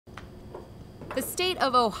The state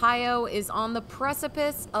of Ohio is on the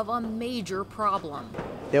precipice of a major problem.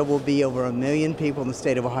 There will be over 1 million people in the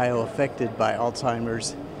state of Ohio affected by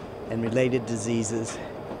Alzheimer's and related diseases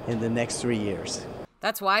in the next 3 years.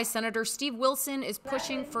 That's why Senator Steve Wilson is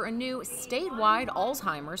pushing for a new statewide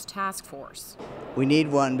Alzheimer's task force. We need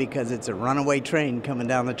one because it's a runaway train coming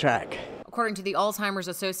down the track. According to the Alzheimer's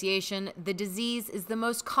Association, the disease is the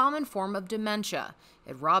most common form of dementia.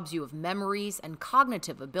 It robs you of memories and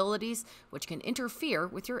cognitive abilities, which can interfere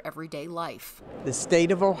with your everyday life. The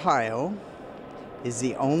state of Ohio is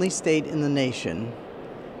the only state in the nation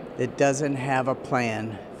that doesn't have a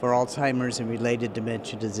plan for Alzheimer's and related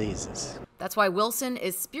dementia diseases. That's why Wilson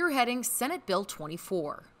is spearheading Senate Bill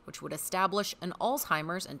 24, which would establish an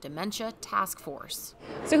Alzheimer's and dementia task force.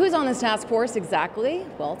 So who's on this task force exactly?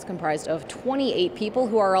 Well, it's comprised of 28 people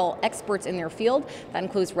who are all experts in their field. That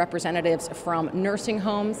includes representatives from nursing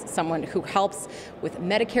homes, someone who helps with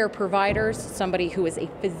Medicare providers, somebody who is a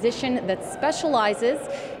physician that specializes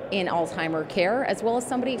in Alzheimer's care, as well as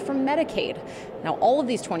somebody from Medicaid. Now, all of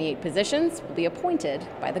these 28 positions will be appointed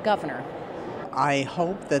by the governor. I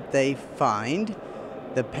hope that they find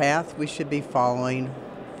the path we should be following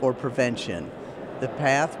for prevention, the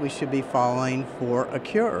path we should be following for a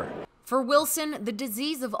cure. For Wilson, the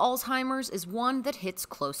disease of Alzheimer's is one that hits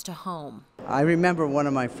close to home. I remember one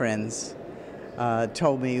of my friends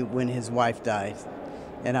told me when his wife died,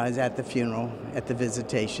 and I was at the funeral, at the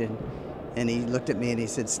visitation, and he looked at me and he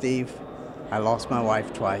said, "Steve, I lost my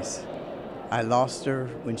wife twice. I lost her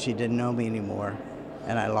when she didn't know me anymore,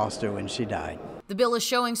 and I lost her when she died." The bill is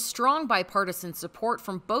showing strong bipartisan support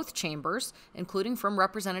from both chambers, including from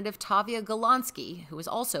Representative Tavia Golansky, who is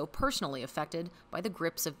also personally affected by the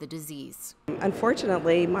grips of the disease.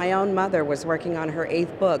 Unfortunately, my own mother was working on her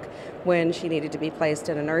 8th book when she needed to be placed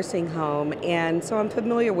in a nursing home, and so I'm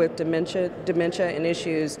familiar with dementia and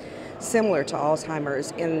issues similar to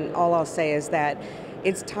Alzheimer's, and all I'll say is that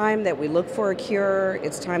it's time that we look for a cure.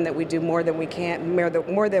 It's time that we do more than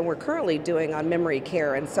we're currently doing on memory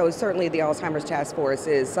care. And so certainly the Alzheimer's Task Force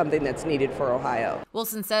is something that's needed for Ohio.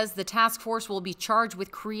 Wilson says the task force will be charged with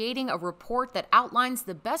creating a report that outlines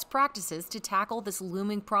the best practices to tackle this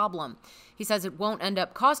looming problem. He says it won't end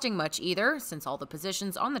up costing much either, since all the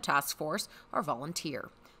positions on the task force are volunteer.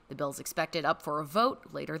 The bill's expected up for a vote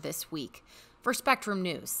later this week. For Spectrum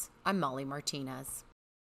News, I'm Molly Martinez.